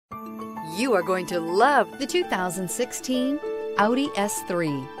You are going to love the 2016 Audi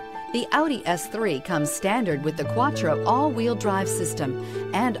S3. The Audi S3 comes standard with the Quattro all-wheel drive system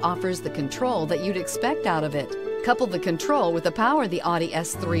and offers the control that you'd expect out of it. Couple the control with the power the Audi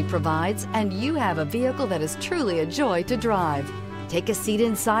S3 provides, and you have a vehicle that is truly a joy to drive. Take a seat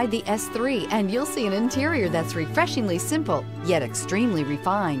inside the S3 and you'll see an interior that's refreshingly simple, yet extremely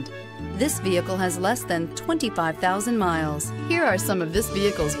refined. This vehicle has less than 25,000 miles. Here are some of this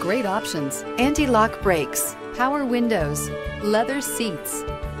vehicle's great options: anti-lock brakes, power windows, leather seats,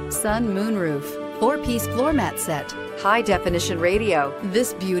 sun moonroof, 4-piece floor mat set, high-definition radio.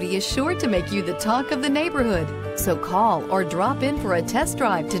 This beauty is sure to make you the talk of the neighborhood. So call or drop in for a test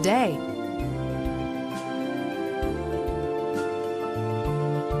drive today.